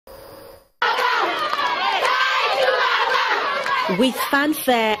With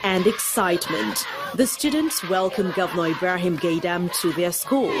fanfare and excitement, the students welcome Governor Ibrahim Gaidam to their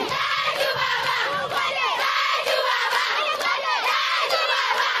school.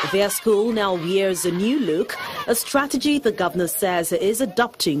 Their school now wears a new look, a strategy the governor says is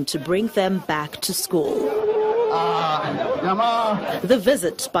adopting to bring them back to school. The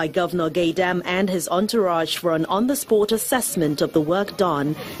visit by Governor Gaidam and his entourage for an on-the-spot assessment of the work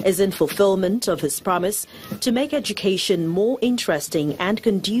done is in fulfillment of his promise to make education more interesting and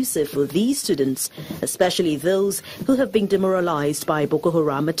conducive for these students, especially those who have been demoralized by Boko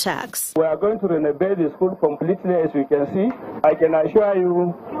Haram attacks. We are going to renovate the school completely, as you can see. I can assure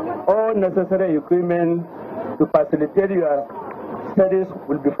you all necessary equipment to facilitate your studies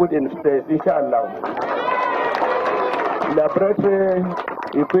will be put in place, inshallah. Laboratory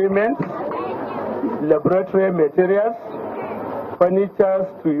equipment, laboratory materials, furniture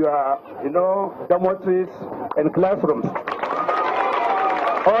to your, dormitories and classrooms.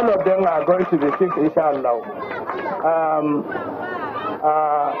 All of them are going to be fixed, inshallah.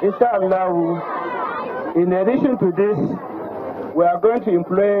 Inshallah, in addition to this, we are going to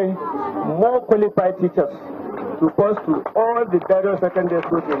employ more qualified teachers to post to all the various secondary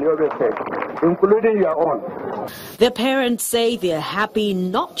schools in Yobe State, including your own. Their parents say they are happy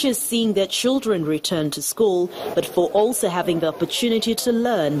not just seeing their children return to school, but for also having the opportunity to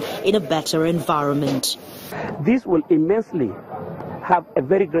learn in a better environment. This will immensely have a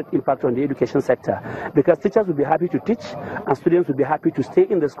very great impact on the education sector, because teachers will be happy to teach and students will be happy to stay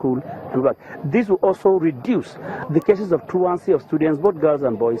in the school and work. This will also reduce the cases of truancy of students, both girls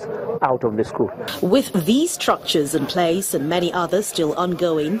and boys, out of the school. With these structures in place and many others still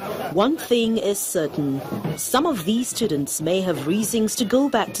ongoing, one thing is certain: some of these students may have reasons to go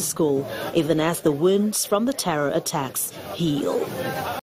back to school even as the wounds from the terror attacks heal.